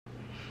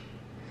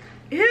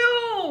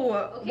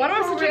Okay, why do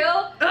I for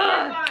real?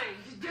 Fine.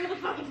 Just do the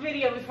fucking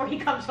video before he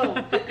comes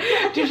home.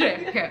 Touche.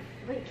 Okay.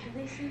 Wait, can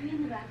they see me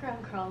in the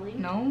background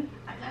crawling? No.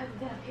 I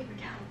got a paper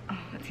towel. Oh,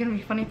 it's gonna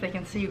be funny if they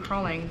can see you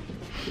crawling.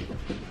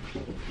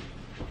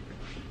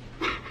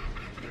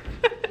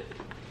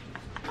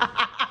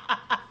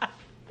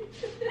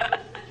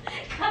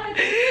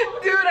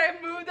 Dude, I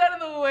moved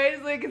out of the way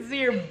so I can see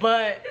your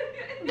butt.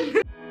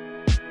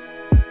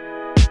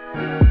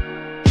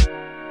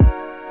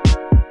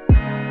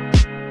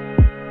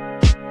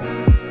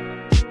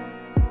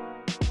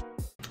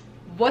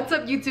 What's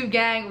up, YouTube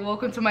gang?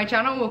 Welcome to my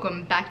channel.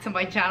 Welcome back to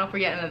my channel for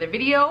yet another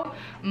video.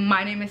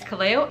 My name is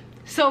Kaleo.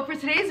 So for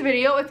today's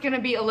video, it's gonna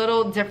be a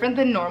little different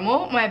than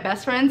normal. My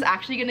best friend's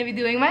actually gonna be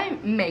doing my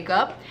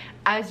makeup.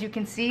 As you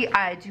can see,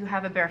 I do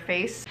have a bare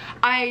face.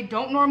 I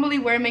don't normally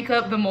wear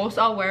makeup. The most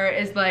I'll wear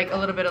is like a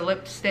little bit of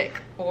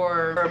lipstick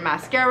or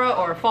mascara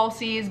or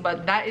falsies,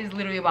 but that is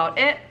literally about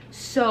it.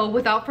 So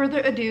without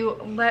further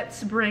ado,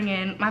 let's bring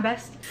in my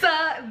bestie. So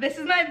this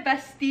is my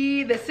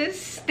bestie. This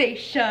is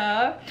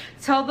Stacia.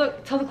 Tell the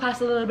class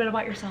a little bit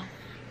about yourself.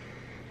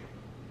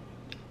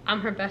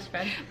 I'm her best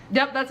friend.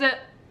 Yep, that's it.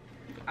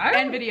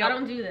 End video. I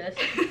don't do this.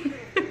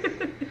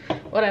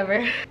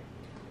 Whatever.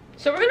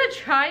 So we're gonna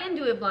try and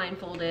do it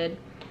blindfolded,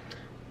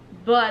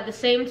 but at the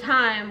same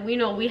time, we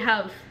know we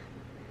have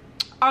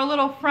our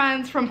little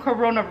friends from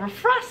Corona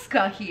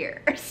Refresca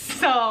here.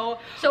 So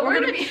we're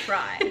gonna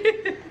try.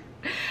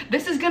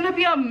 This is gonna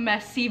be a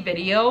messy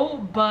video,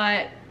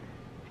 but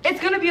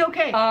it's gonna be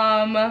okay.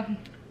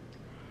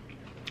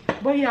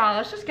 But yeah,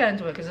 let's just get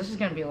into it because this is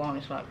gonna be long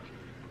as fuck.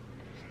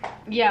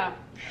 Yeah.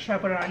 Should I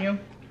put it on you?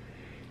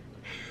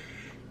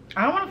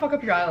 I don't want to fuck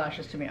up your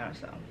eyelashes, to be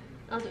honest, though.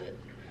 I'll do it.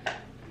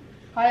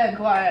 Quiet,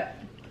 quiet.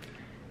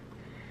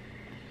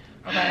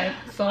 Okay,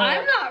 so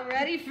I'm not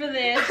ready for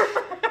this.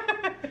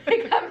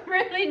 Like, I'm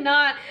really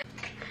not.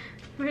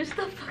 Where's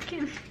the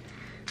fucking?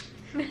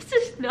 This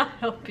is not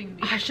helping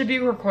me. I should be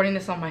recording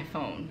this on my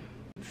phone.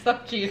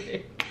 Stop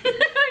cheating.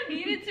 I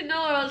needed to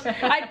know, or else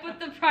I'd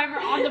put the primer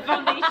on the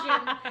foundation.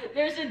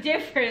 There's a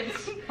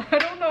difference. I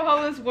don't know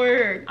how this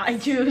works. I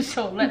do,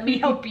 so let me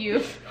help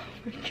you.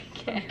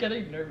 I'm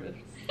getting nervous.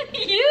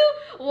 You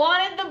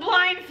wanted the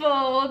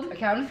blindfold.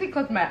 Okay, I'm just gonna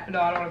close my. No,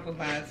 I don't want to close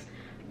my eyes.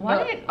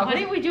 Why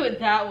didn't we do it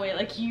that way?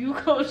 Like you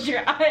close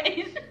your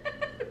eyes.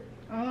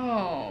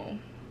 Oh.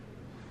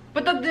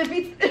 But that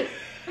defeats.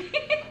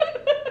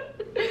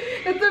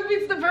 That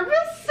defeats the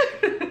purpose.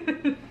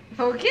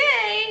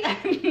 Okay.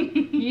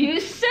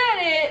 You said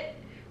it.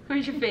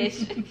 Where's your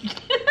face?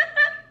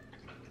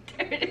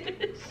 There it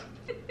is.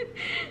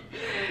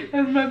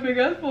 That's my big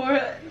ass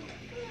forehead.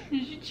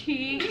 There's your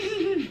cheek.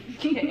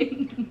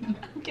 Okay.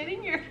 I'm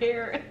getting your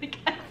hair. I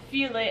can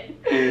feel it.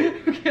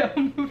 Okay, I'll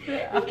move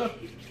it out.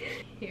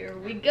 Here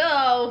we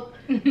go.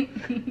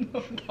 Oh,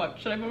 fuck.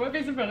 Should I put my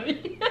face in front of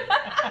you?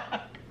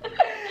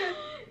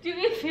 Do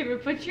me a favor,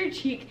 put your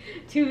cheek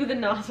to the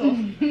nozzle.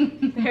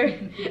 There.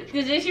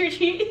 Is this your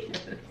cheek?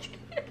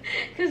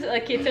 Because,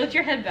 okay, tilt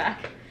your head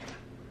back.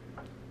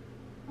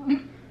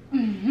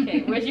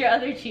 Okay, where's your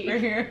other cheek?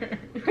 Right here.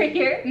 Right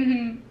here?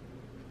 Mm-hmm.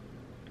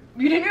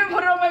 You didn't even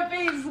put it on my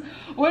face.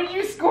 When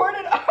you scored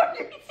it on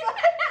your face.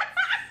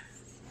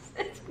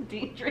 It's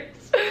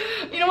dangerous.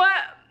 You know what?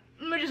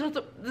 Let me just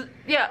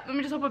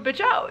help a bitch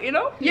out, you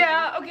know?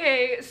 Yeah,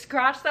 okay,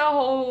 scratch that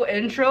whole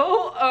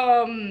intro.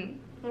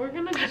 We're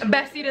gonna just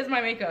Bestie does my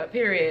makeup,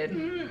 period.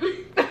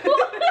 Look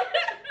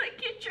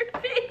at your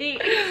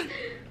face.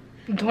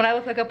 Don't I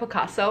look like a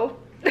Picasso?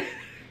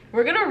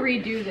 We're gonna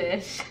redo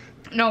this.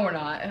 No, we're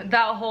not.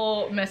 That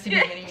whole messy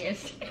beginning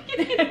is.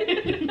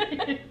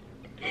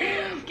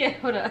 Okay,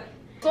 hold on.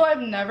 So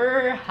I've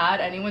never had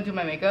anyone do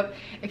my makeup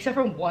except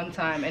for one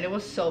time, and it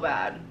was so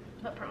bad.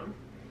 What prom?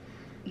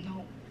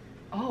 No.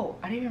 Oh,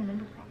 I didn't even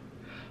remember prom.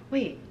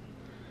 Wait.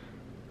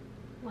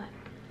 What?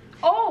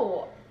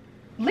 Oh,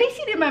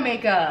 Lacey did my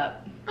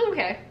makeup.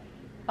 Okay.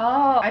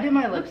 Oh, I did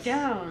my lips. Look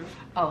down.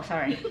 Oh,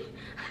 sorry.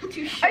 I'm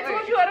too short. I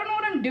told you I don't know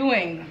what I'm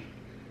doing.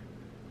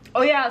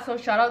 Oh yeah, so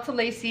shout out to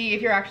Lacey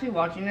if you're actually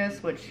watching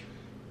this, which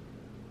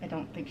I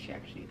don't think she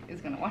actually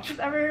is gonna watch this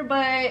ever,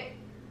 but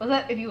what's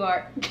up if you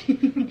are?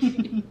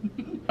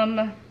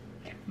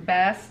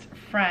 Best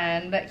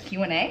friend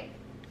Q&A.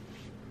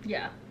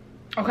 Yeah.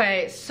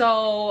 Okay,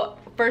 so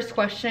first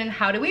question,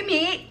 how do we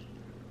meet?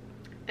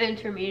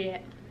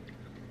 Intermediate.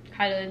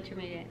 High to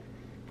intermediate.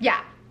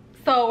 Yeah,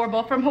 so we're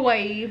both from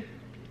Hawaii.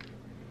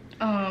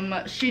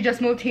 She just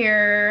moved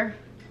here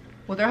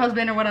with her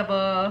husband or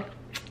whatever.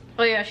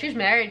 Oh yeah, she's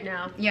married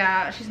now.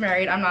 Yeah, she's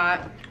married, I'm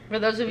not. For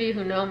those of you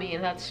who know me,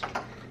 that's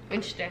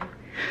interesting.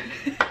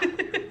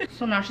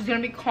 So now she's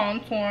gonna be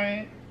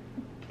contouring.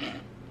 Shut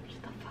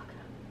the fuck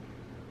up.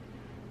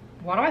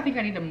 Why do I think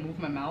I need to move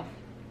my mouth?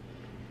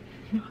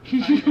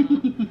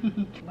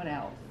 What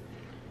else?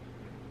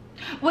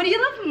 What do you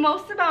love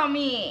most about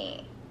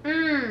me?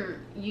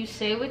 You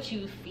say what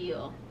you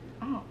feel.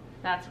 Oh,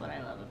 That's what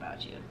I love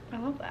about you. I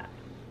love that.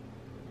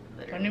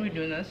 Literally. When are we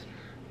doing this?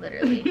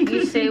 Literally.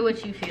 You say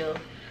what you feel.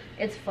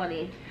 It's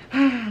funny.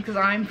 Because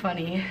I'm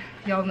funny.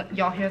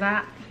 Y'all hear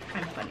that?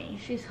 I'm funny.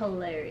 She's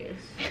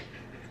hilarious.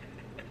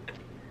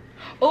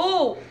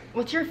 Oh,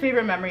 what's your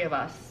favorite memory of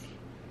us?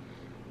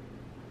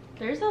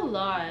 There's a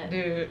lot.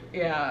 Dude,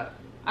 yeah.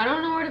 I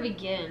don't know where to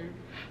begin.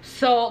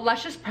 So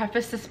let's just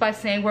preface this by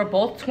saying we're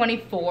both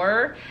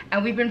 24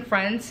 and we've been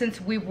friends since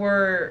we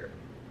were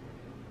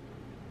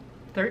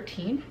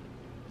 13?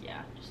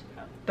 Yeah, just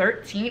about.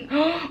 13?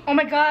 Oh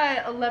my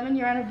god,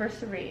 11-year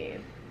anniversary.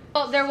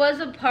 Oh, there was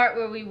a part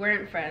where we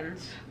weren't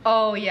friends.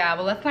 Oh yeah,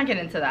 but let's not get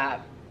into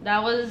that.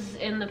 That was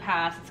in the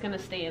past. It's gonna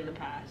stay in the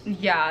past.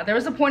 Yeah, there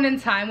was a point in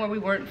time where we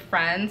weren't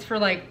friends for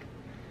like,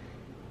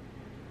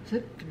 was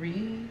it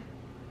 3?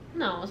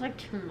 No, it was like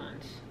 2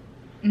 months.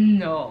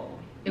 No,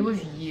 it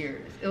was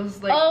years. It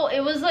was like, oh,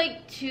 it was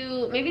like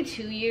maybe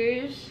 2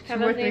 years.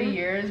 2 or 3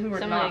 years. We were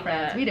Something not like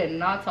friends. that. We did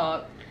not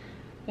talk.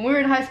 When we were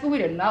in high school, we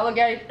did not look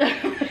at each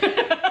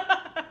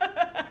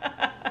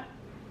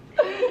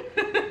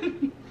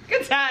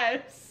Good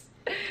times.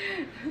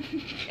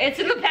 It's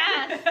in the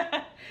past.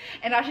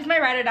 And now she's my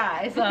ride or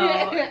die, so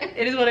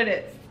it is what it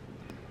is.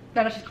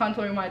 Now she's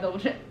contouring my double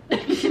chin.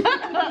 Shut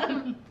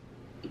up.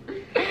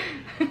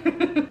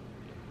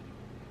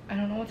 I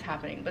don't know what's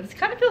happening, but this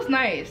kind of feels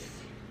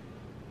nice.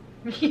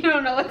 You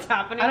don't know what's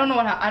happening? I don't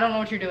know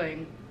what you're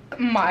doing.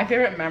 My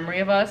favorite memory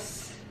of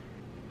us.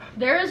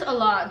 There is a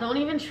lot. Don't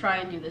even try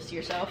and do this to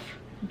yourself.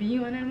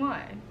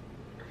 B-U-N-N-Y.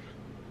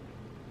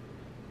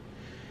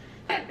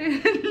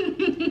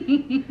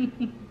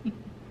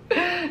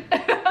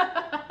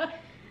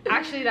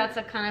 Actually, that's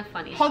a kind of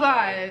funny Hold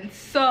story. on.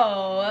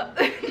 So,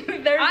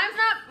 there's...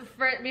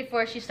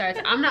 Before she starts,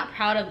 I'm not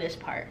proud of this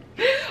part.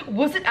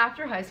 Was it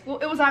after high school?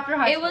 It was after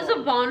high school. It was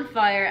a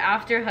bonfire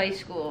after high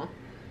school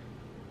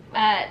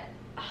at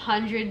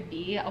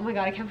 100B. Oh my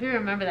god, I can't even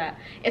remember that.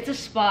 It's a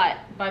spot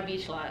by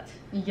beach lots.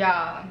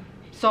 Yeah.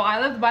 So I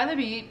lived by the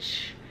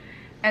beach,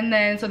 and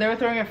then so they were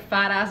throwing a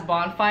fat ass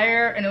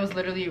bonfire, and it was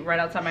literally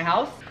right outside my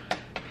house.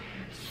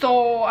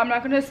 So I'm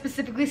not gonna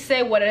specifically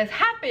say what has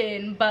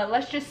happened, but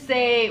let's just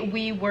say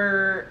we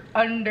were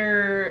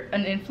under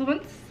an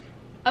influence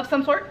of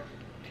some sort,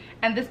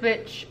 and this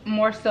bitch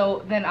more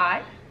so than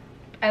I,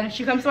 and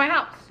she comes to my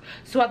house.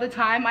 So at the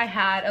time I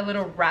had a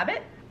little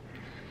rabbit.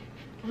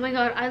 Oh my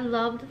god, I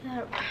loved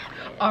that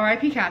rabbit.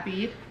 R.I.P.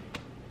 Cappy.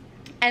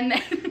 And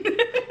then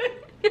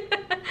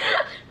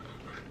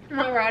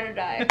My ride or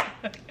die.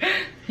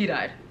 He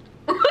died.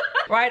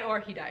 Right, or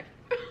he died.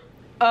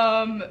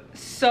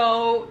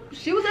 So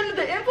she was under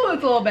the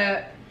influence a little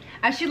bit,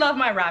 and she loved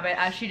my rabbit,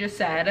 as she just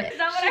said. Is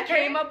that what she I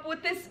came up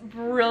with this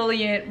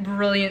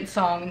brilliant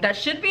song that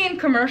should be in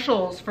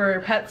commercials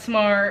for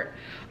PetSmart,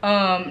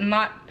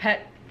 not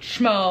Pet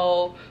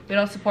Schmo. We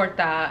don't support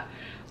that.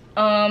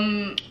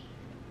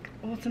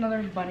 What's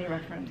another bunny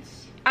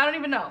reference? I don't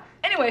even know.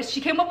 Anyways,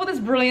 she came up with this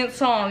brilliant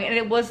song, and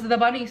it was the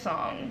bunny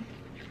song.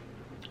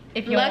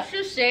 If you Let's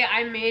just say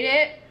I made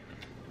it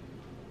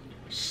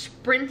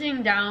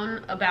sprinting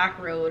down a back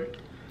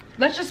road.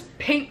 Let's just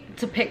paint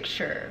the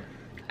picture.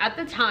 At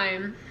the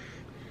time,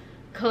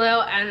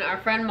 Khalil and our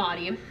friend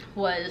Madi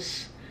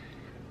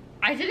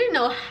I didn't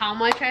know how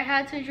much I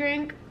had to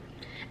drink,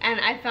 and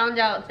I found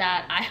out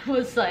that I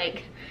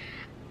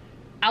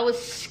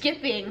was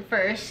skipping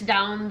first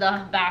down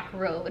the back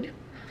road,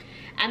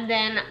 and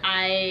then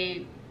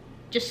I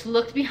just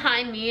looked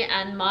behind me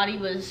and Madi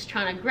was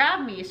trying to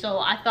grab me, so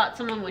I thought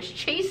someone was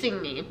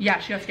chasing me. Yeah,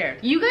 she got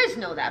scared. You guys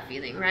know that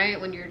feeling, right?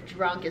 When you're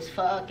drunk as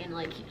fuck and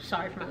like,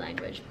 sorry for my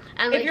language.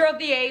 And if you're of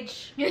the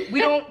age,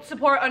 we don't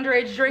support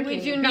underage drinking.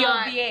 we do Be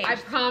not. of the age. I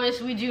promise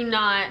we do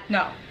not.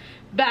 No.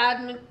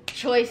 Bad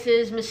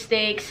choices,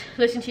 mistakes.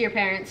 Listen to your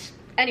parents.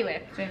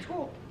 Anyway. Same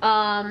school.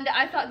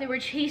 I thought they were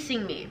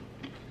chasing me,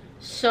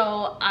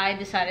 so I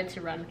decided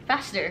to run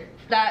faster.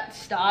 That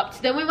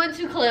stopped. Then we went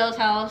to Khalil's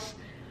house.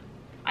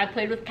 I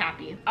played with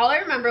Cappy. All I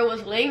remember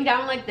was laying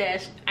down like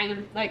this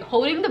and like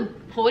holding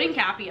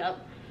Cappy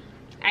up,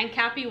 and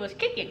Cappy was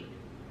kicking.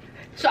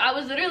 So I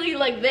was literally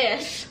like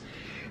this.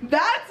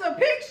 That's a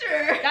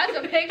picture. That's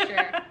a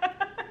picture.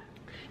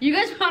 You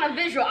guys want a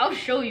visual? I'll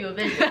show you a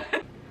visual.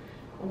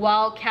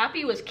 While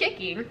Cappy was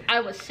kicking,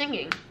 I was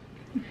singing.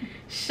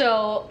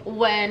 So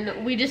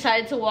when we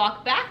decided to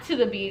walk back to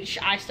the beach,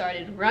 I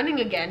started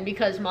running again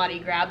because Madi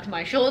grabbed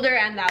my shoulder,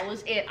 and that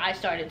was it. I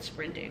started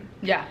sprinting.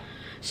 Yeah.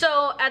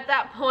 So at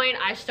that point,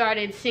 I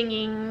started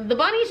singing the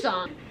bunny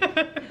song.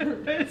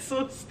 It's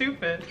so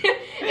stupid.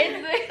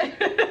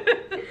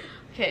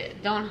 Okay,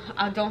 don't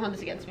hold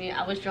this against me.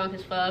 I was drunk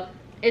as fuck.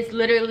 It's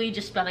literally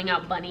just spelling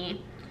out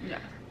bunny. Yeah.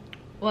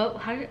 Well,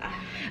 how did I?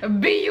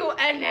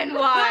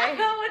 B-U-N-N-Y.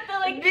 With the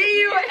like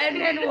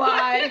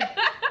B-U-N-N-Y.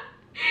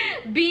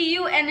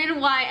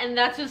 B-U-N-N-Y, and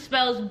that's what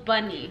spells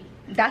bunny.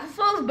 That's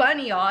what spells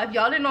bunny, y'all. If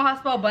y'all didn't know how to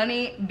spell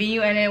bunny,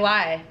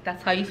 B-U-N-N-Y.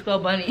 That's how you spell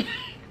bunny.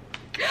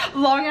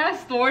 Long ass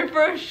story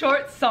for a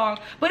short song,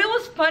 but it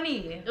was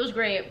funny. It was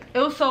great. It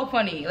was so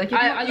funny. Like,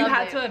 if you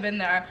had to have been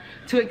there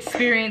to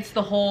experience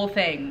the whole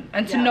thing,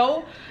 and to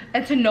know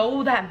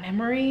that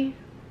memory.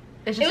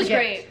 It's just it was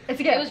great. It's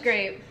a gift. It was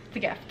great. It's a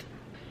gift.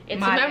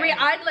 It's a memory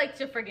I'd like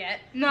to forget.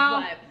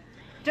 No, but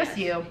just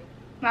you,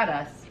 not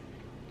us.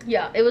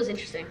 Yeah, it was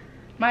interesting.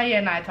 Maya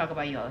and I talk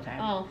about you all the time.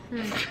 Oh,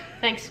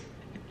 thanks.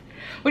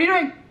 What are you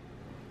doing?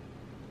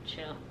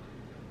 Chill.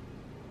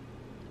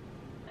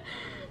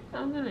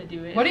 I'm gonna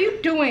do it. What are you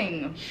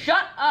doing?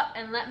 Shut up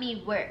and let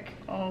me work.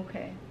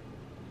 Okay.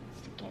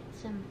 It's to get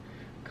some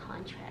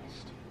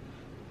contrast.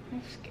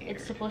 I'm scared.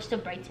 It's supposed to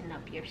brighten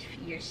up your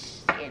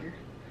skin.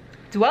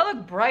 Do I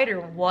look bright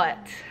or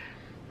what?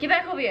 Get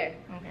back over here.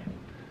 Okay.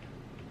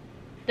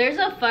 There's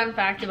a fun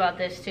fact about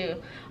this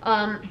too.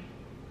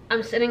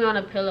 I'm sitting on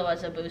a pillow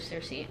as a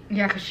booster seat.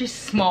 Yeah, because she's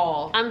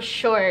small. I'm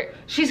short.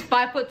 She's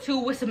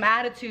 5'2" with some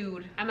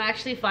attitude. I'm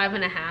actually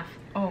 5.5.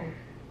 Oh.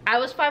 I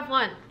was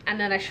 5'1", and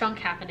then I shrunk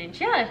half an inch.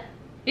 Yeah.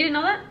 You didn't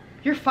know that?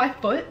 You're 5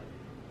 foot?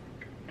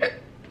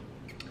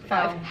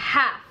 5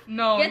 half.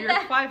 No, Get you're the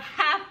 5.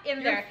 half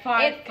in there. You're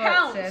 5 It foot,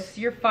 counts. sis.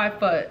 You're 5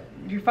 foot.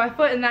 You're 5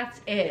 foot, and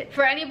that's it.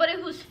 For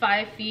anybody who's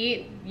 5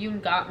 feet, you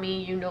got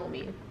me. You know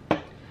me.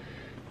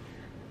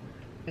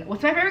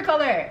 What's my favorite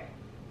color?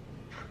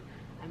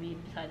 I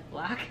mean, besides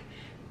black.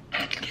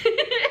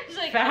 It's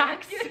like,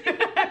 Facts.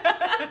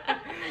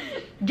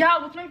 Yeah,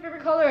 what's my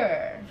favorite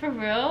color? For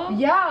real?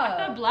 Yeah. I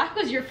thought black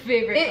was your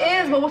favorite It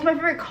color. is, but what's my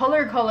favorite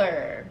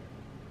color?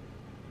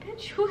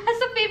 Bitch, who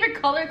has a favorite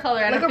color?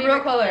 And Like a real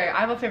color. I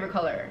have a favorite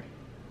color.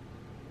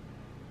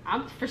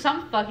 For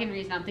some fucking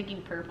reason, I'm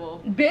thinking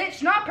purple.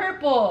 Bitch, not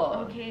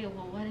purple. Okay,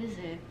 well, what is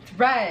it? It's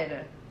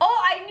red.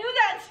 Oh, I knew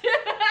that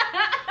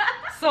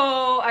too.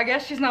 So, I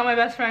guess she's not my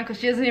best friend because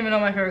she doesn't even know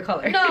my favorite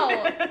color.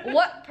 No,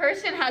 what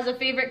person has a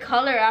favorite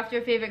color after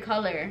a favorite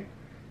color?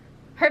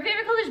 Her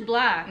favorite color is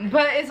black.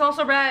 But it's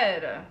also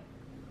red.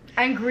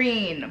 And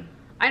green.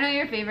 I know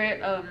your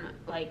favorite,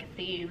 like,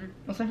 theme.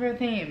 What's my favorite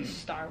theme?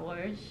 Star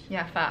Wars.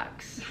 Yeah,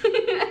 facts.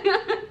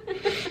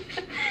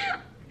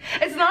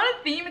 It's not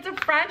a theme, it's a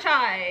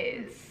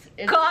franchise.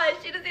 God,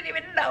 she doesn't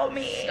even know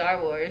me.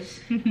 Star Wars,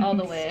 all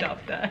the way.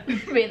 Stop that.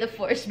 May the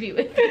force be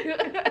with you.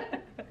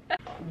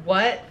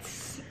 What?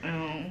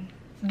 Oh.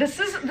 This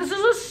is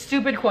a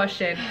stupid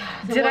question.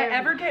 Did I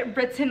ever get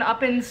written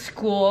up in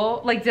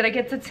school? Like, did I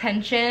get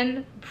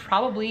detention?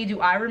 Probably. Do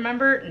I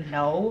remember?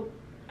 No.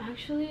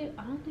 Actually,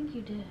 I don't think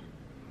you did.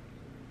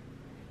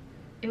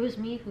 It was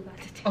me who got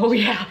detention. Oh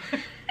yeah.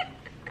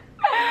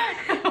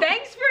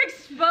 Thanks for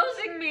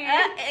exposing me.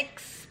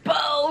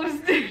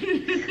 Exposed.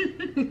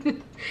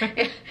 It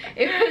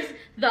was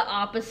the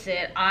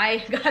opposite.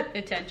 I got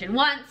detention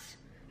once.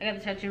 I got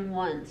detention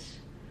once.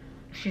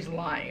 She's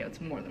lying. It's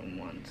more than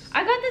once.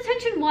 I got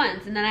detention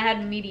once, and then I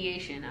had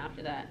mediation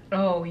after that.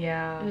 Oh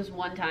yeah. It was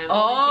one time.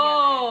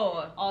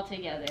 Oh. All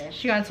together.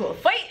 She got into a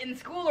fight in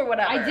school or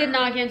whatever. I did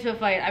not get into a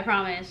fight. I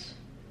promise.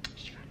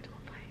 She got into a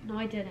fight. No,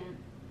 I didn't.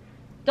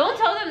 Don't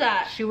tell them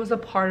that. She was a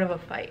part of a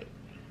fight.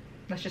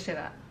 Let's just say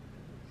that.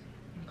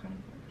 I'm kind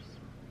of embarrassed.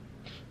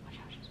 Watch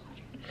out, she's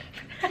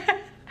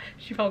watching.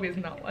 She probably is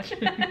not watching.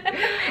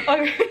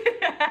 Okay.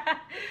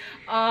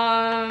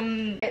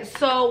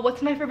 So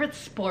what's my favorite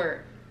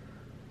sport?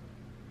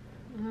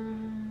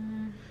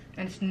 And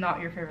it's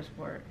not your favorite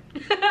sport.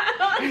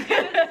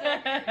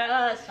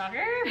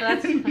 Soccer? But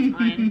that's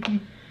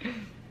mine.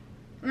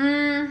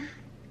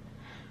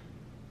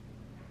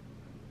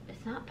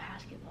 It's not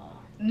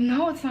basketball.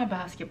 No, it's not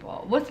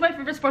basketball. What's my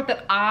favorite sport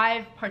that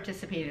I've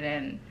participated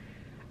in?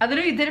 I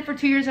literally did it for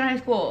 2 years in high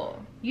school.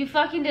 You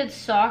fucking did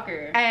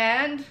soccer.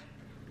 And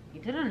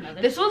You did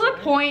another this was sport.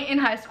 a point in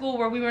high school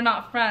where we were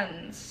not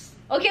friends.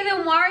 Okay,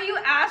 then why are you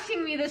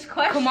asking me this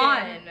question? Come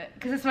on,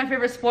 because it's my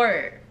favorite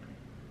sport.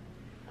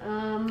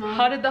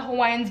 How did the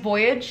Hawaiians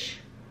voyage?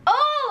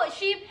 Oh,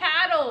 she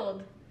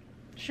paddled.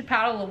 She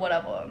paddled or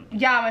whatever.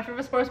 Yeah, my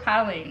favorite sport is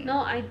paddling. No,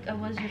 I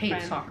was your hate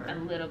friend soccer. a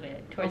little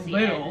bit towards A the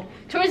little? end.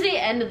 Towards the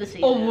end of the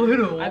season. A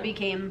little? I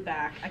came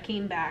back,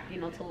 you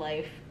know, to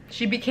life.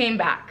 She became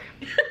back.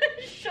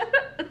 Shut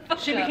up.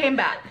 She became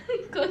back.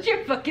 Close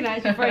your fucking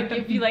eyes before I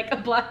give you like a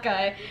black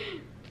eye.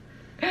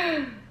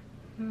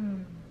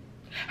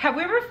 Have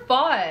we ever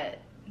fought?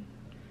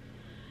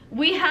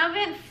 We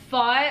haven't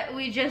fought,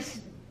 we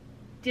just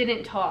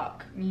didn't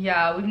talk.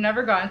 Yeah, we've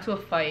never gotten into a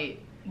fight.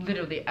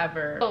 Literally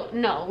ever. Oh,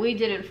 no, we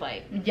didn't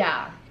fight.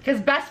 Yeah,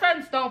 because best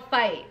friends don't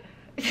fight.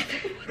 What the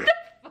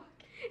fuck?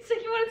 It's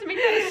like you wanted to make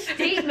that a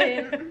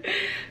statement.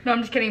 No, I'm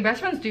just kidding. Best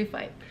friends do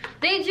fight.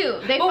 They do.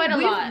 They But fight a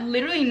lot. we've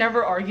literally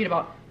never argued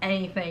about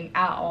anything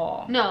at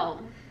all. No.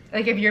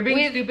 Like, if you're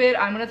being stupid,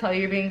 I'm gonna tell you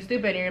you're being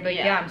stupid, and you're gonna be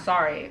like, Yeah. yeah, I'm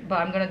sorry, but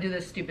I'm gonna do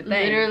this stupid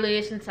thing.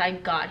 Literally, since I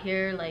got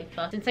here, like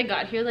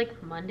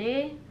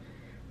Monday,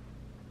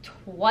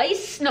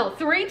 twice, no,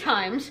 3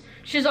 times,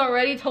 she's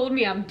already told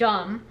me I'm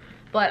dumb,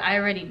 but I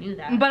already knew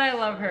that. But I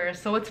love her,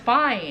 so it's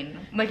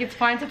fine. Like, it's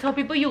fine to tell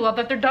people you love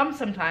that they're dumb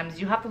sometimes.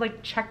 You have to,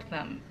 like, check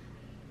them.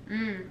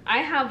 I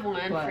have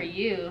one What? for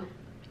you.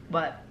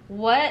 But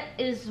What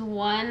is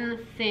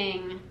one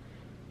thing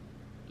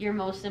you're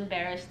most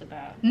embarrassed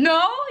about?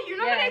 no, you're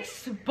not gonna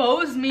Yes.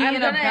 expose me I'm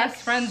in a gonna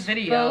best friends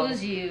video.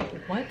 expose you.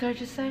 What did I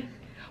just say?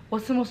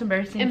 What's the most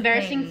embarrassing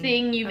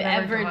Thing you've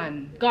I've ever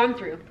done? gone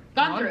through.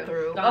 Gone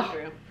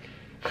through.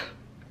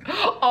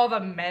 All the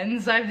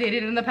men's I've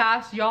dated in the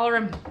past, y'all are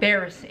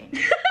embarrassing.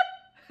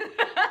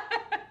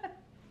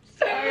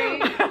 Sorry.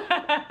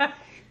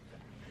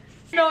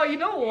 you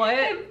know what?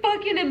 I'm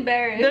fucking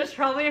embarrassed. There's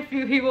probably a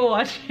few people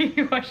watching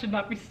you. I should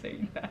not be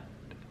saying that.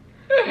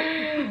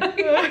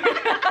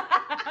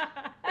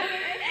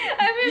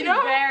 I'm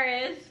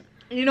embarrassed.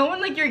 You know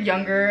when like you're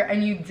younger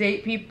and you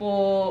date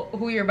people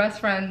who your best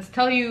friends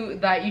tell you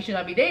that you should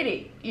not be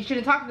dating. You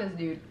shouldn't talk to this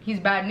dude. He's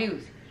bad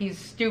news. He's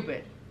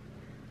stupid.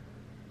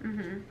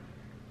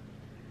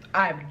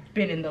 I've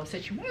been in those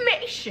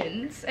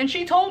situations, and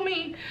she told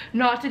me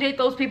not to date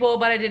those people,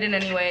 but I did it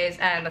anyways,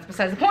 and that's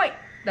besides the point.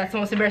 That's the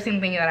most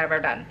embarrassing thing that I've ever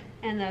done.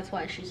 And that's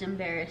why she's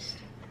embarrassed.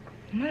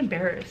 I'm not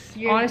embarrassed.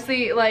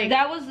 Honestly, like...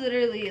 That was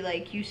literally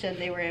like you said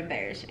they were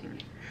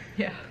embarrassing.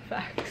 Yeah,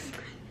 facts.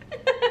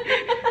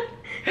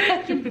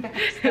 Fucking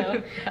facts,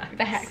 though.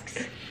 Facts.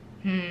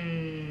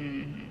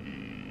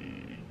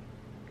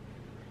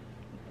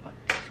 What?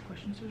 These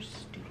questions are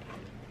stupid.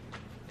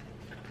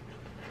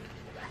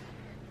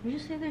 You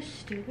just say they're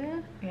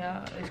stupid?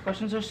 Yeah, these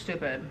questions are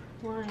stupid.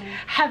 Why?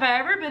 Have I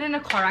ever been in a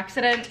car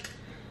accident?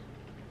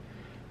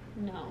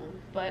 No,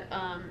 but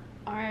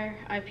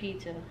R.I.P.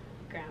 to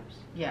Gramps.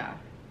 Yeah.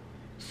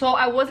 So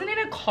I wasn't in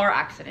a car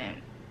accident,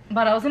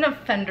 but I was in a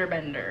fender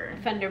bender.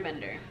 Fender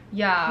bender.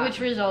 Yeah. Which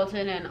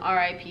resulted in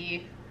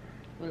R.I.P.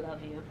 We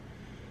love you.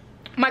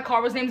 My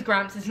car was named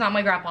Gramps. It's not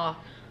my grandpa.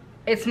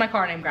 It's my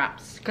car named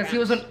Gramps. Because he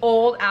was an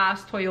old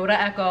ass Toyota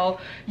Echo.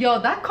 Yo,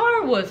 that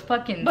car was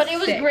fucking But it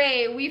was sick.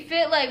 great. We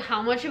fit like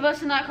how much of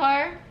us in that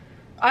car?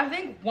 I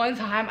think one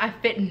time I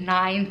fit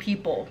 9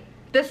 people.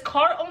 This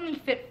car only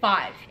fit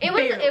 5.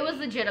 It was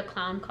legit a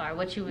clown car.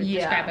 What you would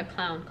describe a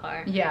clown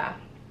car. Yeah.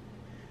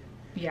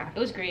 Yeah. It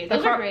was great.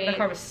 Those were great. The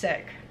car was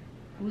sick.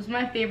 Who's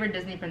my favorite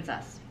Disney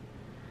princess?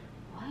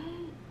 What?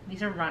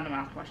 These are random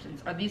ass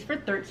questions. Are these for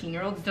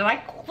 13-year-olds? Did I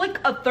click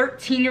a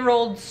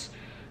 13-year-old's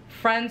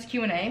friends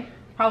Q&A?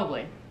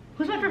 Probably.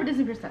 Who's my favorite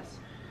Disney princess?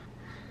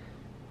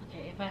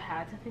 Okay, if I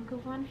had to think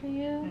of one for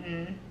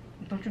you.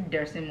 Don't you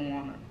dare say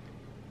Moana.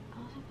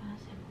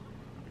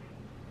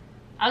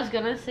 I was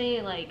gonna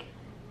say like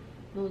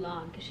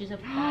Mulan, because she's a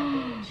bad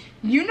bitch.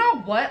 You know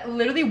what?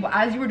 Literally,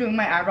 as you were doing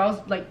my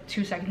eyebrows like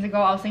 2 seconds ago,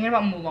 I was thinking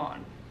about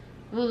Mulan.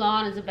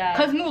 Mulan is a bad.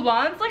 Cause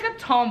Mulan's like a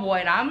tomboy,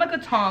 and I'm like a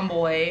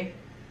tomboy.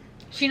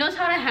 She knows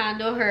how to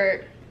handle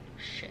her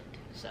shit.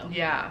 So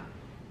yeah.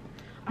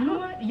 You know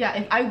what?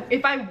 Yeah.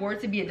 If I were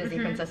to be a Disney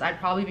princess, I'd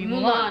probably be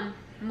Mulan.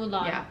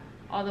 Mulan. Yeah.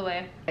 All the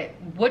way.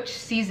 Which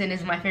season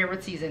is my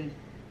favorite season?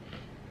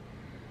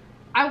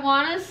 I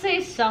want to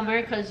say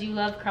summer because you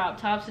love crop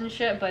tops and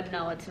shit, but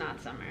no, it's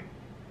not summer.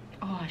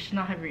 Oh, I should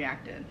not have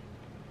reacted.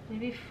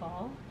 Maybe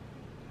fall?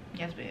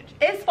 Yes, bitch.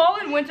 It's fall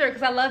and winter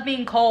because I love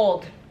being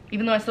cold,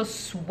 even though I still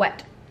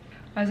sweat.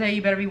 Isaiah,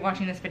 you better be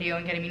watching this video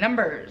and getting me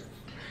numbers.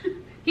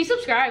 He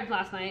subscribed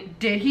last night.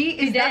 Did he?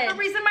 Is that did. the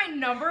reason my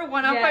number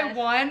went up by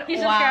 1? He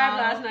subscribed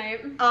last night.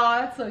 Oh,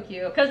 that's so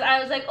cute. Because I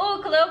was like, oh,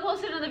 Khalil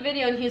posted another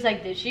video, and he's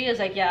like, did she? I was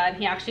like, yeah, and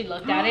he actually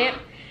looked at it,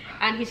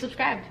 and he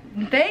subscribed.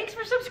 Thanks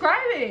for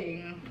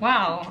subscribing.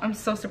 Wow, I'm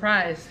so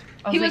surprised.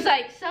 He was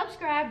like,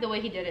 subscribe the way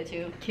he did it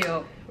too.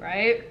 Cute.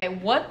 Right? Okay,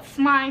 what's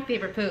my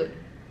favorite food?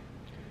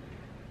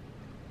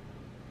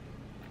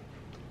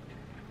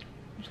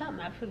 Is that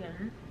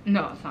Mexican?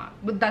 No, it's not.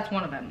 But that's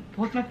one of them.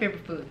 What's my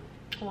favorite food?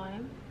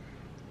 Hawaiian?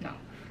 No.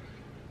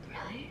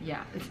 Really?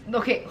 Yeah.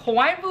 Okay,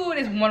 Hawaiian food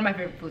is one of my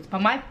favorite foods.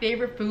 But my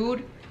favorite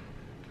food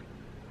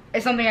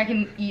is something I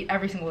can eat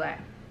every single day.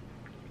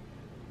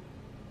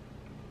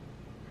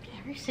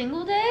 Every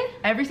single day?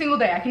 Every single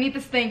day. I can eat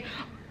this thing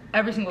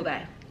every single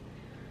day.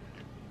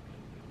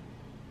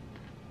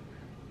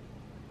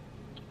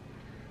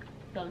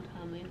 Don't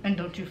tell me. And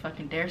don't you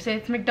fucking dare say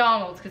it's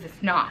McDonald's, because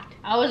it's not.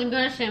 I wasn't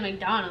gonna say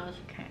McDonald's.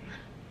 Okay.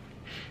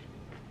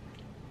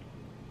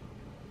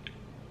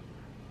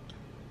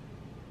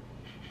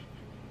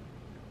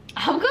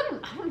 I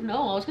don't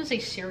know. I was gonna say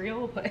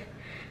cereal, but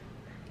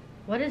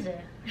what is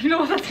it? You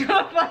know, that's kind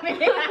of funny.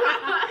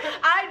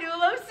 I do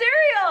love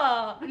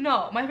cereal.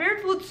 No, my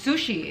favorite food's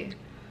sushi.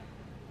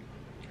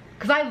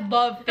 Because I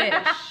love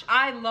fish.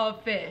 I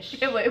love fish.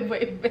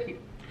 Wait.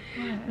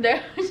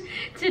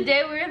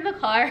 Today we were in the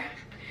car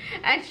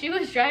and she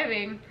was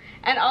driving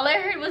and all I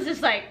heard was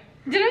this like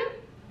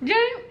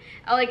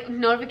a like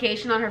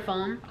notification on her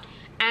phone,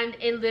 and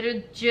it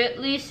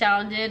legitimately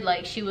sounded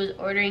like she was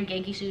ordering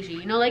Genki sushi.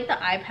 You know, like the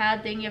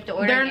iPad thing you have to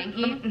order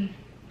Genki?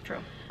 True.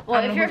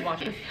 Well,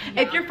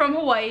 if you're from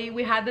Hawaii,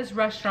 we had this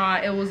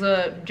restaurant. It was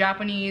a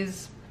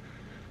Japanese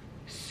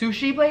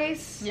sushi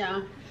place.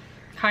 Yeah.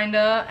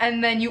 Kinda.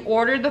 And then you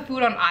ordered the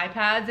food on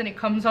iPads and it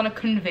comes on a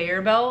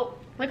conveyor belt.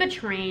 Like a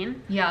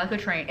train. Yeah, like a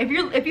train. If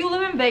you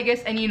live in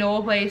Vegas and you know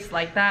a place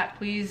like that,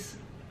 please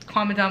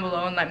comment down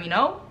below and let me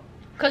know.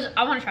 Cause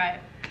I want to try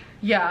it.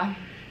 Yeah.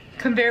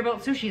 Conveyor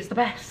belt sushi is the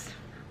best.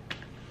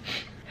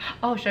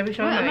 Oh, should I be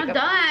showing my I'm makeup?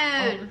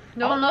 not done.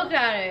 Don't look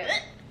at it.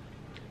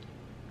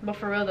 But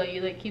for real though,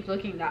 you like keep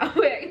looking that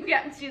way. You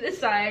can't see the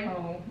side.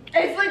 Oh.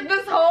 It's like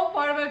this whole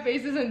part of my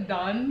face isn't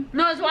done.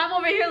 No, that's why I'm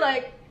over here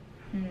like.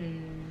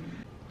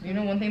 You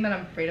know one thing that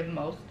I'm afraid of the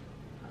most?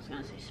 I was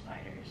gonna say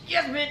spiders.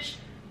 Yes, bitch.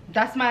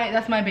 That's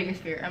my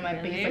biggest fear and my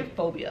biggest like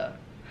phobia.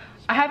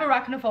 I have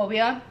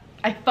arachnophobia,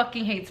 I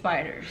fucking hate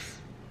spiders.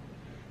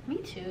 Me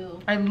too.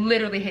 I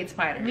literally hate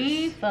spiders.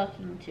 Me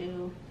fucking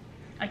too.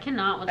 I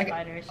cannot with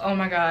spiders. Oh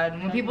my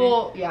god. When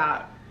people,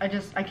 yeah, I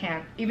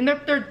can't. Even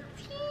if they're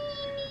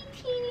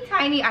teeny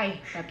tiny, I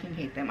fucking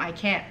hate them. I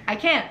can't.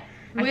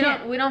 We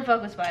don't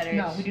fuck with spiders.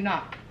 No, we do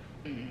not.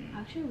 I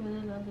actually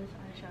really love this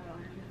eyeshadow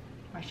on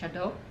you.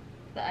 Eyeshadow?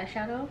 The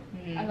eyeshadow?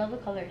 I love the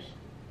colors.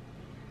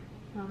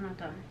 No, I'm not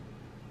done.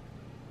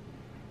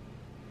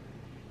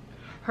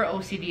 Her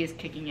OCD is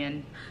kicking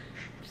in.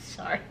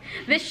 Sorry.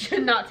 This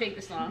should not take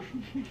this long.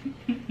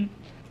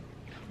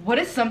 What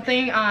is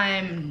something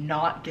I'm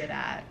not good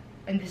at?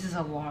 And this is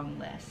a long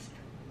list.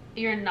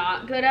 You're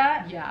not good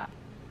at? Yeah.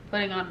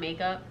 Putting on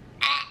makeup.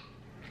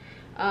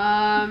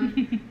 I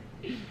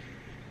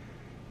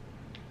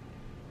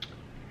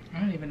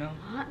don't even know.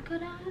 Not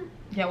good at?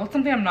 Yeah, what's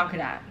something I'm not good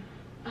at?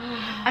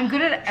 I'm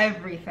good at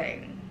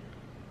everything.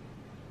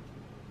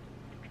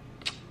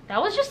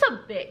 That was just a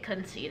bit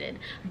conceited.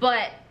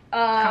 But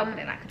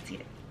Confident, not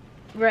conceited.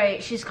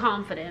 right, she's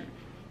confident.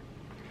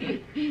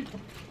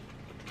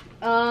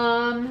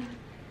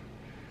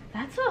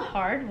 That's a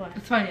hard one.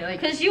 It's funny,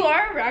 like, because you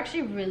are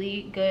actually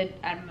really good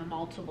at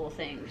multiple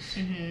things.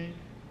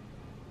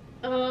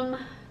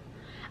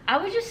 I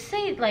would just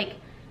say, like,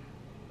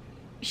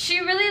 she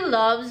really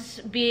loves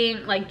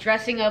being, like,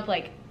 dressing up,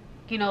 like,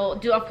 you know,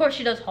 of course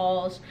she does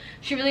hauls.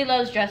 She really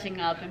loves dressing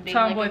up and being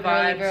Tomboy like a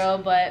girly vibes. girl,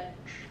 but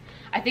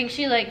I think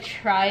she, like,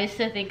 tries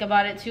to think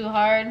about it too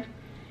hard.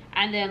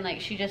 And then,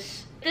 like, she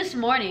just, this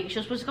morning, she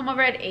was supposed to come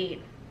over at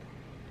 8.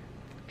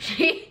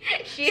 She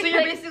so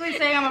you're basically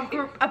saying I'm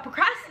a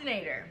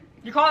procrastinator.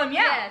 You're calling me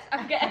out. Yes,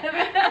 I'm getting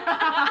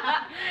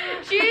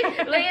She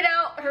laid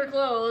out her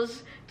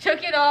clothes,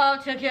 took it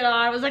off, took it on.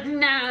 I was like,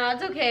 nah,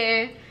 it's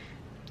okay.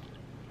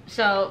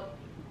 So,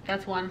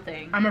 that's one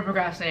thing. I'm a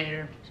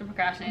procrastinator. She's a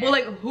procrastinator.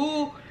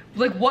 Well,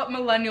 like what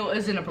millennial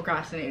isn't a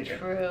procrastinator?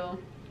 True.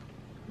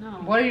 No.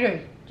 What are you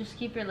doing? Just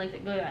keep your legs,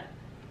 go ahead.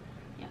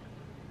 Yeah.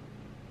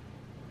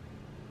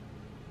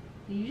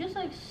 You just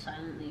like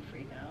silently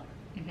freak out.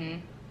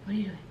 What are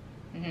you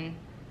doing?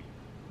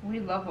 We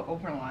love an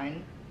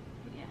overline.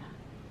 Yeah.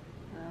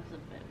 That was a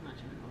bit much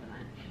of an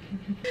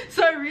overline.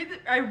 So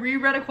I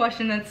reread a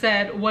question that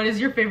said, what is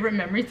your favorite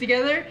memory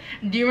together?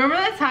 Do you remember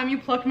that time you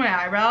plucked my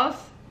eyebrows?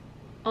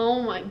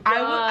 Oh my god.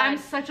 I'm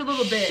such a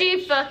little bitch.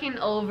 She fucking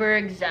over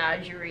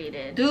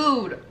exaggerated.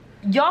 Dude,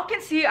 y'all can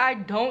see I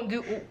don't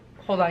do,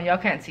 hold on, y'all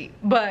can't see,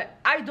 but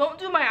I don't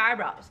do my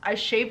eyebrows. I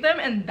shave them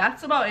and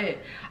that's about it.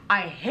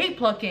 I hate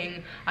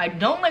plucking. I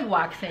don't like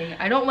waxing.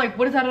 I don't like,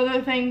 what is that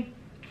other thing?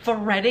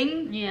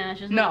 Threading? Yeah,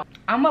 just no.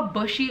 I'm a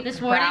bushy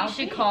This morning brow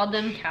she bitch. called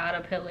them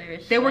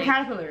caterpillars. They were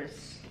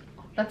caterpillars.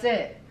 That's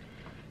it.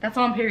 That's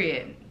on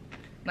period.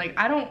 Like,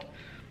 I don't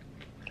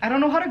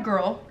know how to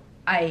girl.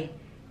 I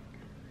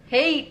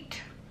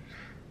hate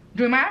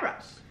doing my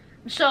eyebrows.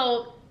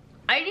 So,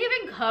 I didn't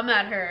even come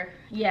at her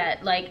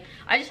yet. Like,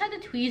 I just had the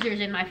tweezers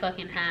in my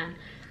fucking hand.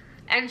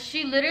 And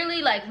she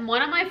literally, like,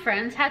 one of my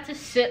friends had to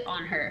sit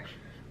on her.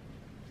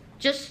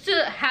 Just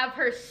to have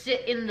her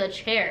sit in the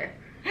chair.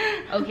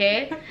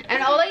 Okay?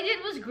 And all I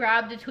did was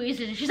grab the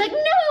tweezers and she's like,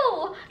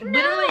 no!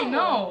 Literally,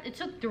 no. It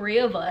took 3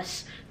 of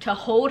us to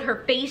hold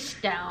her face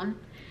down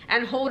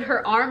and hold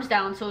her arms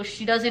down so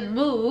she doesn't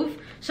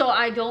move, so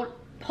I don't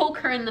poke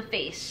her in the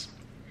face.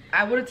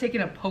 I would have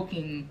taken a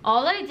poking.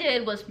 All I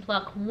did was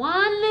pluck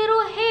one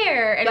little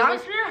hair, and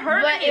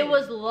it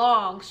was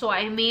long, so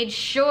I made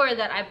sure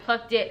that I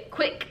plucked it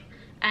quick.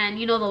 And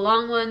you know the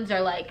long ones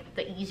are like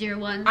the easier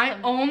ones. I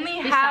only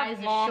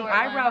have long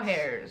eyebrow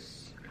hairs.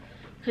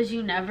 Because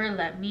you never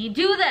let me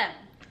do them.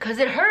 Because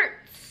it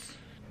hurts.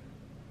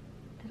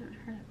 It didn't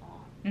hurt at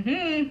all.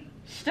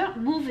 Stop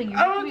moving. You're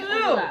I making me don't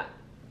do. overlap.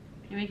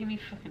 You're making me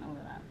fucking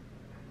overlap.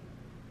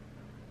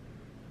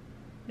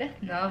 That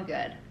smells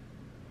good.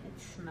 It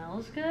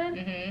smells good?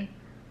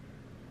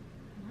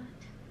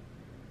 What?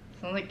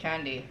 Smells like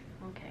candy.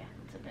 Okay,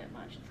 it's a bit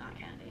much. It's not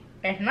candy.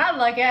 It's not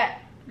like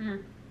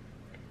it.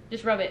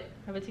 Just rub it.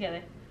 Rub it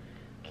together.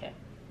 Okay.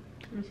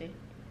 Let me see.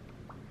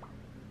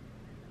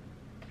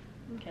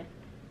 Okay.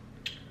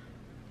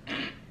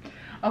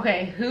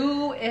 Okay,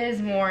 who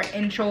is more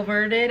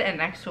introverted and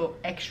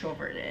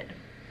extroverted?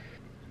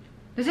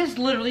 This is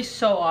literally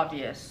so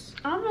obvious.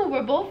 I don't know,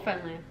 we're both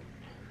friendly.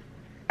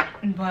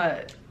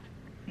 But,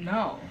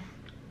 no.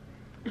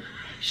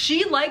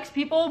 She likes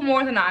people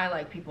more than I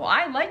like people.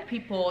 I like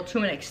people to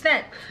an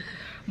extent.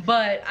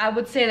 But I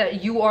would say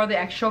that you are the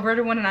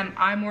extroverted one and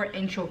I'm more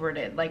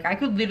introverted. Like, I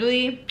could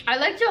literally... I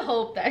like to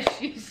hope that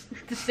she's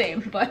the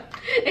same, but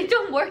it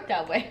don't work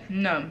that way.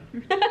 No.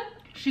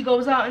 She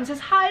goes out and says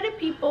hi to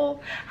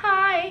people.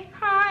 Hi,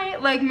 hi.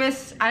 Like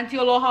Miss Auntie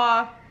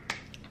Aloha.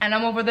 And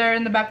I'm over there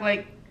in the back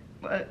like...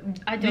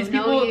 I don't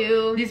know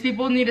you. These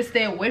people need to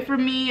stay away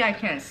from me. I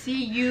can't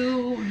see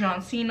you.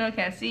 John Cena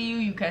can't see you.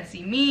 You can't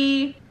see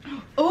me.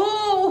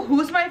 Oh,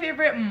 who's my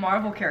favorite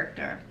Marvel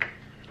character?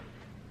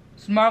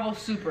 It's Marvel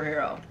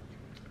superhero.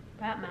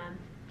 Batman.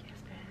 Yes,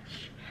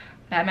 bitch.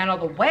 Batman all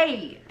the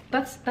way.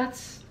 That's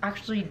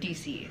actually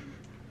DC.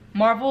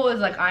 Marvel is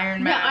like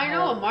Iron Man. Yeah, I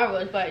know what Marvel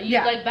is, but you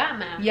like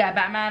Batman. Yeah,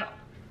 Batman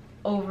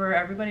over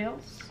everybody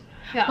else.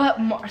 Yeah.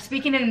 But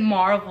speaking in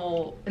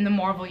Marvel, in the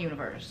Marvel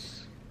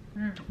universe,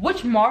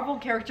 which Marvel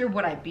character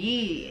would I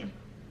be?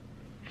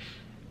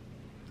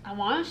 I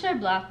want to say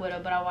Black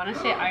Widow, but I want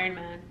to say Iron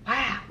Man.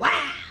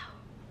 Wow.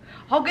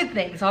 All good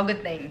things, all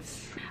good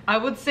things. I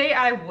would say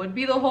I would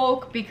be the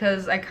Hulk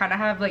because I kind of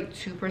have like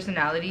two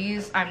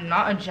personalities. I'm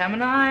not a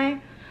Gemini,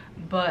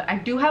 but I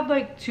do have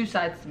like two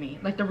sides to me.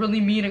 Like the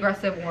really mean,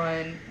 aggressive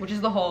one, which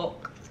is the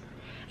Hulk.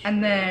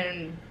 And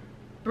then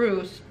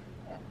Bruce,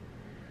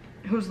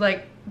 who's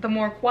like the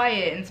more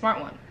quiet and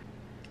smart one.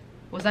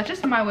 Was that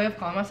just my way of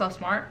calling myself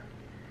smart?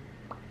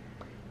 I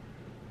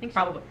think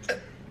so. Probably.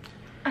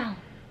 Oh.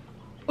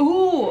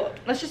 Ooh,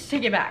 let's just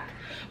take it back.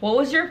 What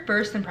was your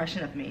first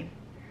impression of me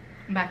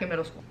back in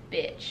middle school?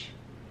 Bitch.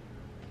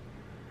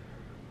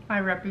 My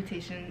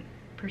reputation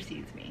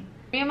precedes me.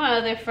 Me and my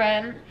other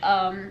friend,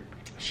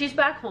 she's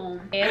back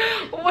home.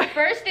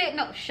 First day,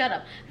 no, shut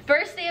up.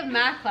 First day of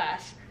math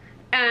class,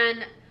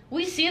 and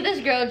we see this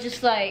girl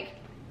just like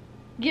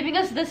giving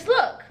us this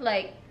look,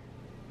 like.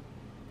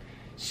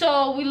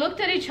 So we looked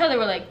at each other.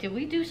 We're like, did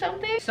we do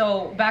something?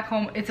 So back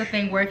home, it's a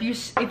thing where if you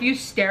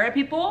stare at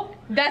people,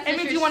 that's it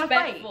means you want to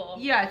fight.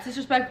 Yeah, it's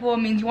disrespectful.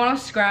 It means you want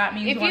to scrap. It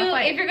means you want to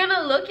fight. If you're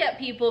gonna look at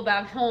people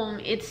back home,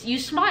 it's you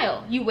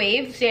smile, you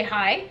wave, say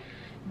hi.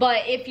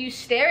 But if you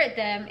stare at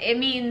them, it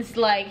means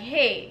like,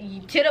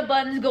 hey, titty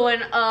buttons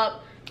going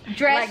up,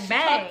 dress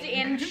like tucked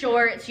in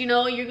shorts. You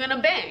know, you're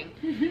gonna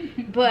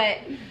bang. But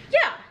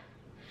yeah,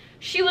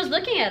 she was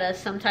looking at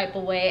us some type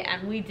of way,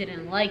 and we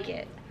didn't like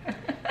it.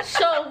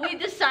 So we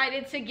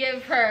decided to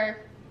give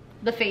her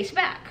the face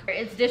back.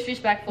 It's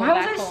disrespectful. Why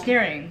was I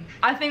staring?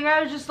 I think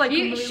I was just like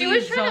she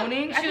was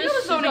zoning. She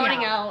was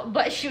zoning out,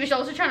 but she was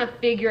also trying to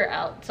figure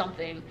out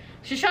something.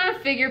 She was trying to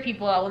figure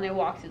people out when they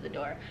walked through the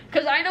door.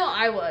 Cause I know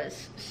I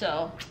was.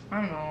 So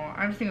I don't know.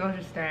 I just think I was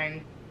just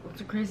staring. What's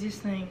the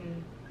craziest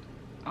thing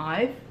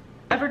I've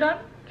ever done?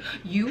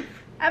 You've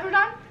ever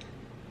done?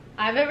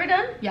 I've ever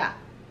done? Yeah.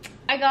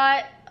 I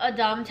got a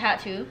dumb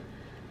tattoo.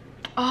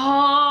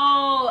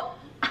 Oh.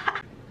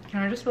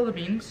 Can I just spill the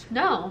beans?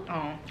 No.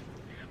 Oh.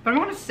 But I'm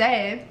gonna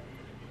say.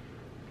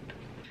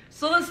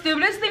 So the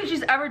stupidest thing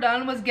she's ever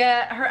done was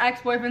get her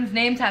ex-boyfriend's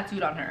name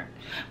tattooed on her.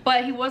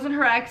 But he wasn't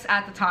her ex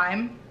at the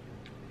time.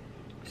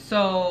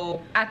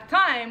 So at the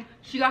time,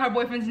 she got her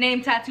boyfriend's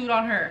name tattooed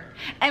on her.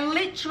 And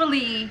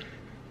literally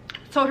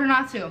told her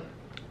not to.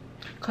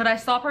 Could I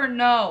stop her?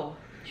 No.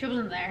 She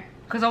wasn't there.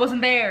 Because I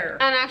wasn't there.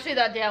 And actually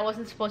that day I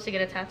wasn't supposed to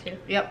get a tattoo.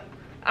 Yep.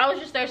 I was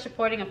just there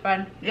supporting a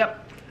friend.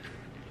 Yep.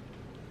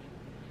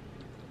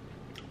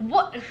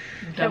 What?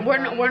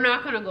 We're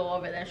not gonna go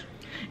over this.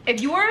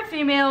 If you are a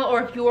female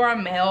or if you are a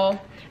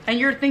male and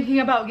you're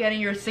thinking about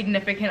getting your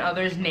significant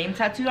other's name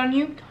tattooed on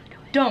you,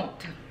 don't.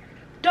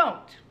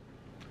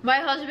 My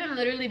husband,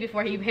 literally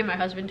before he became my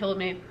husband, told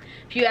me,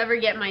 if you ever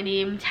get my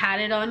name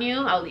tatted on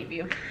you, I'll leave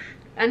you.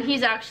 And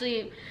he's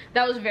actually,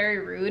 that was very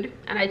rude,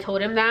 and I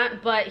told him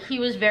that, but he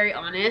was very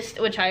honest,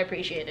 which I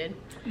appreciated.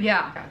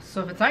 Yeah.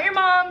 So if it's not your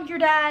mom, your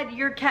dad,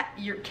 your cat.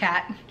 If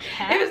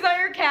it's not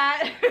your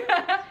cat,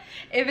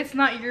 if it's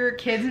not your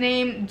kid's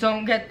name,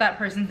 don't get that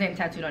person's name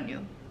tattooed on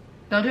you.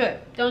 Don't do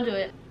it. Don't do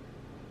it.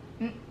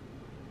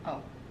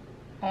 Oh,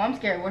 I'm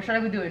scared. What should I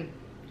be doing?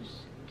 Just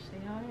say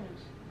how it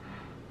is.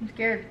 I'm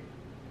scared.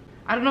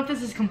 I don't know if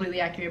this is completely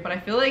accurate, but I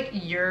feel like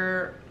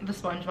you're the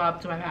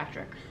SpongeBob to my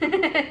Patrick.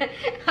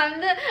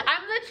 I'm the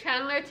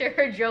Chandler to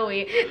her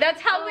Joey.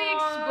 That's how we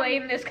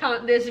explain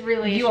this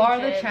relationship. You are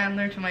the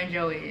Chandler to my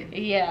Joey.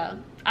 Yeah.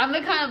 I'm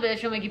the kind of bitch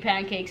who'll make you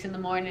pancakes in the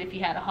morning if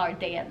you had a hard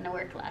day at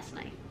work last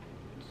night.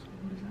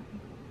 What does that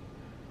mean?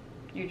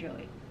 You're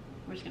Joey.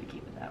 We're just gonna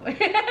keep it that way.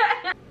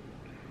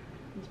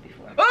 It's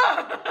before.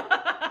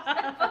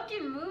 Stop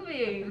fucking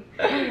moving.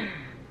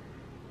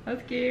 I'm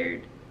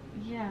scared.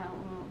 Yeah,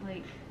 well,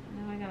 like,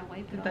 now I gotta wipe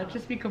it Did off. that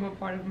just become a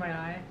part of my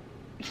eye?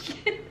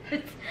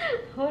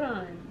 Hold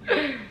on.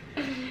 Open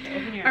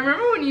your I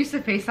remember when you used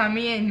to FaceTime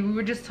me and we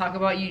would just talk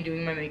about you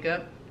doing my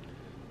makeup.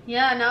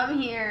 Yeah, now I'm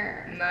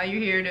here. Now you're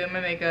here doing my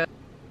makeup.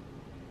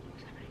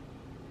 What's happening?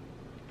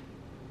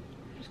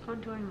 Just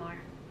contouring more.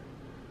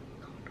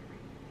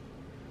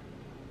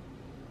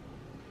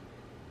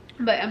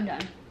 But I'm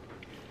done.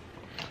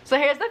 So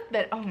here's the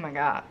fit. Oh my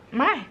god.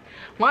 My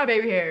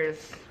baby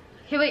hairs.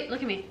 Hey, wait,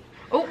 look at me.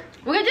 Oh,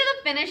 We're gonna do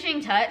the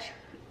finishing touch.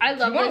 I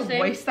love you this want to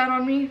thing. waste that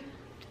on me?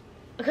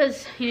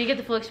 Because you need to get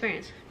the full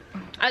experience.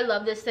 I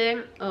love this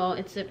thing. Oh,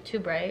 it's too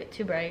bright.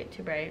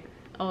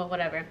 Oh,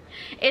 whatever.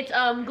 It's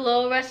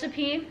glow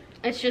recipe.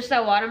 It's just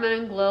that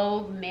watermelon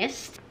glow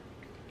mist.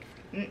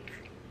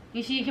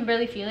 You see, you can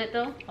barely feel it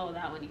though. Oh,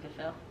 that one you can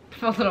feel.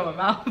 Felt it on my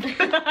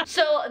mouth.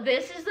 So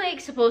this is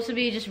like supposed to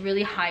be just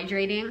really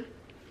hydrating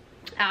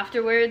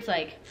afterwards.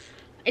 Like,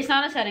 it's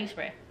not a setting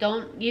spray.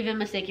 Don't even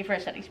mistake it for a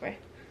setting spray.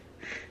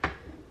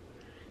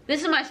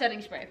 This is my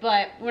setting spray,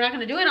 but we're not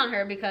gonna do it on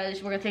her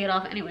because we're gonna take it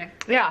off anyway.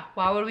 Yeah,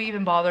 why would we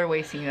even bother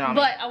wasting it on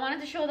But I wanted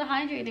to show the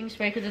hydrating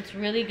spray because it's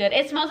really good.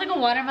 It smells like a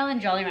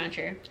watermelon Jolly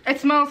Rancher. It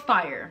smells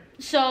fire.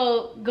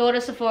 So go to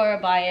Sephora,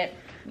 buy it.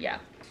 Yeah.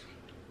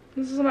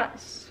 This is a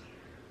mess.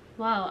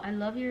 Wow, I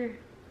love the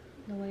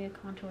way it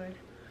contoured.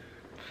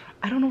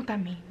 I don't know what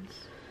that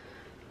means.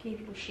 Gave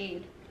you a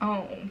shade.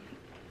 Oh.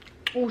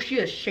 Oh, she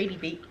is shady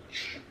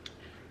bitch.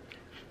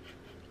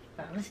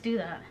 Let's do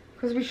that.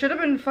 Because we should have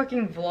been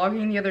fucking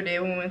vlogging the other day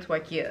when we went to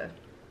Ikea.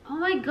 Oh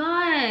my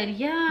god,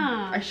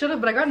 yeah. I should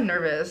have, but I got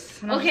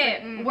nervous.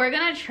 Okay, we're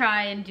gonna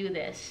try and do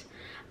this.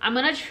 I'm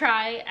gonna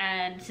try,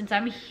 and since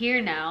I'm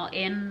here now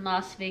in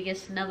Las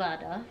Vegas,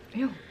 Nevada,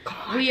 Ew,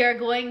 God. we are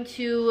going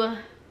to,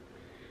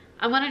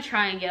 I'm gonna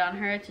try and get on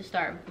her to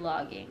start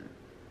vlogging.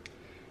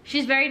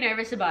 She's very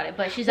nervous about it,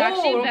 but she's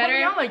actually don't better. put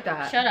me out like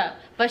that. Shut up.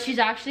 But she's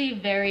actually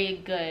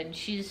very good.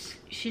 She's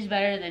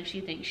better than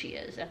she thinks she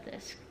is at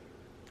this.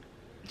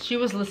 She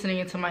was listening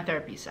into my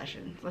therapy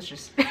session. Let's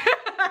just.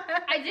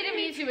 I didn't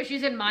mean to, but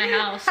she's in my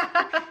house.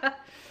 I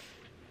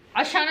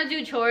was trying to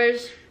do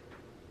chores.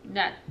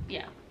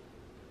 Yeah.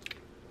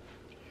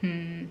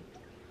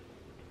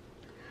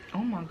 Oh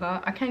my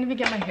god, I can't even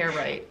get my hair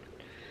right.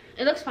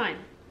 It looks fine.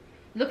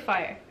 Look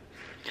fire.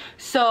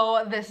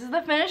 So this is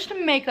the finished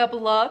makeup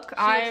look.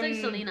 She looks like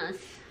Selena's.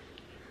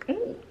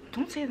 Oh,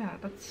 don't say that.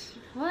 That's.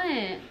 What?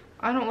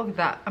 I don't look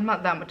that. I'm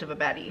not that much of a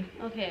baddie.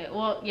 Okay,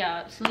 well,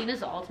 yeah, Selena's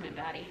the ultimate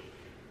baddie.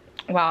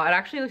 Wow, it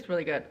actually looks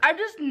really good. I'm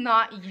just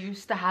not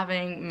used to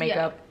having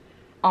makeup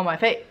on my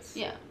face.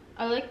 Yeah.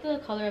 I like the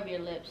color of your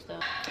lips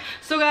though.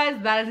 So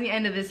guys, that is the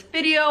end of this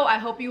video. I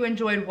hope you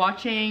enjoyed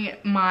watching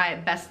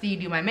my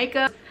bestie do my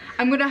makeup.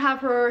 I'm gonna have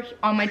her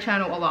on my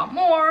channel a lot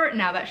more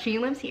now that she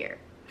lives here.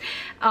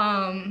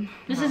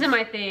 This isn't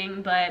my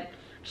thing, but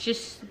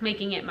she's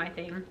making it my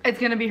thing. It's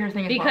gonna be her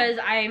thing as well. Because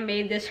I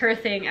made this her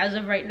thing as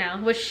of right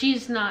now, which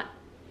she's not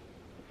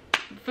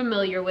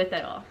familiar with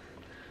at all.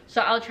 So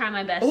I'll try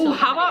my best. Oh,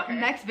 how about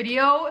next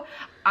video,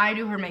 I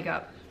do her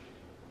makeup.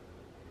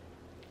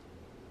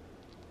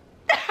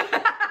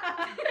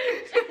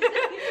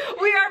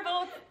 We are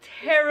both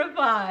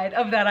terrified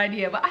of that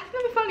idea, but I think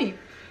it'll be funny.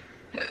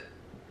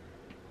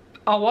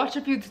 I'll watch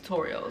a few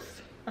tutorials.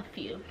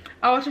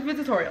 I'll watch a few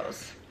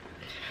tutorials.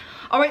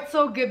 Alright,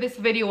 so give this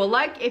video a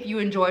like if you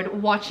enjoyed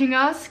watching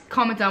us.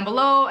 Comment down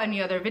below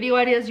any other video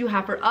ideas you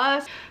have for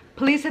us.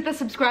 Please hit the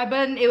subscribe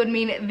button. It would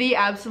mean the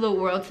absolute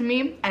world to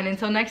me. And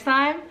until next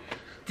time,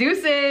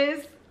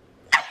 deuces!